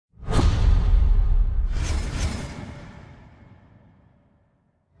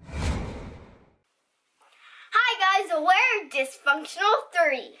we're Dysfunctional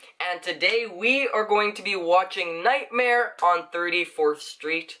 3. And today we are going to be watching Nightmare on 34th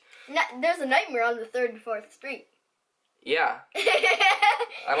Street. There's a nightmare on the 34th Street. Yeah.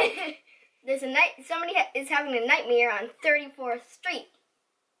 Somebody is having a nightmare on 34th Street.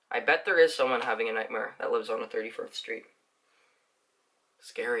 I bet there is someone having a nightmare that lives on the 34th Street.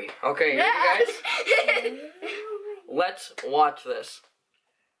 Scary. Okay, you guys? Let's watch this.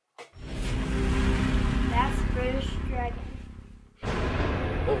 That's British Dragon.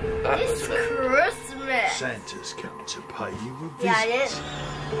 Oh, that was It's Christmas. Santa's come to pay you a visit. Yeah, it is.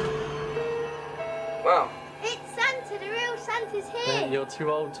 Wow. It's Santa. The real Santa's here. You're too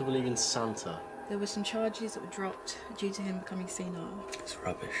old to believe in Santa. There were some charges that were dropped due to him becoming senile. It's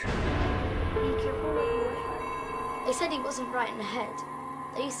rubbish. Be careful what you wish for. They said he wasn't right in the head.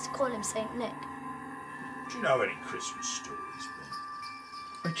 They used to call him Saint Nick. Do you know any Christmas stories, Ben?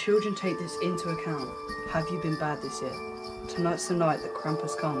 Our children take this into account. Have you been bad this year? Tonight's the night that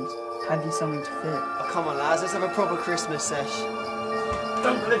Krampus comes. Have you something to fear? Oh, come on, lads, let's have a proper Christmas sesh.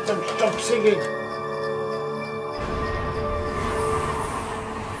 Don't let them stop singing.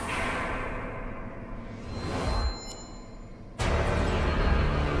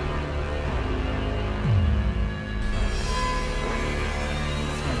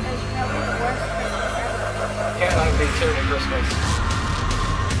 Can't have a big terrible Christmas.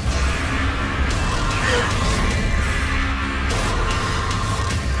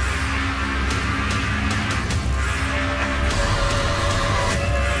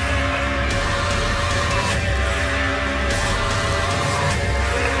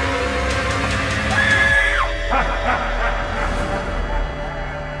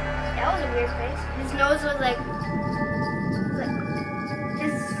 That was a weird face. His nose was like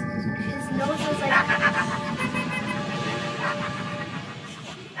his nose was this.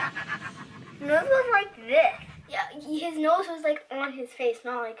 Yeah, his nose was like on his face,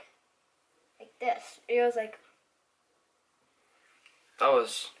 not like this. It was like That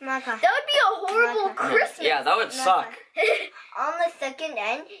was... that would be a horrible Christmas. Yeah, that would suck. On the second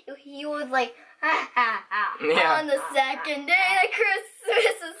end, he was like, ha ha ha. Yeah. On the second day of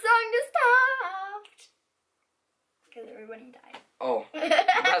Christmas, the song just stopped. Because everybody died. Oh,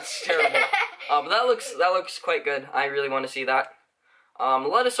 that's terrible. But that looks quite good. I really want to see that.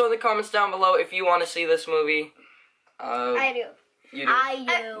 Let us know in the comments down below if you want to see this movie. I do. You do. I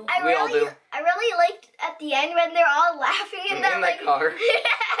do. We all do. I really liked at the end when they're all laughing in that like car.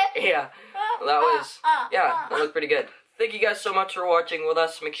 Yeah, that looked pretty good. Thank you guys so much for watching with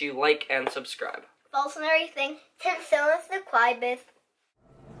us. Make sure you like and subscribe. False and everything. 10 songs the quiet best.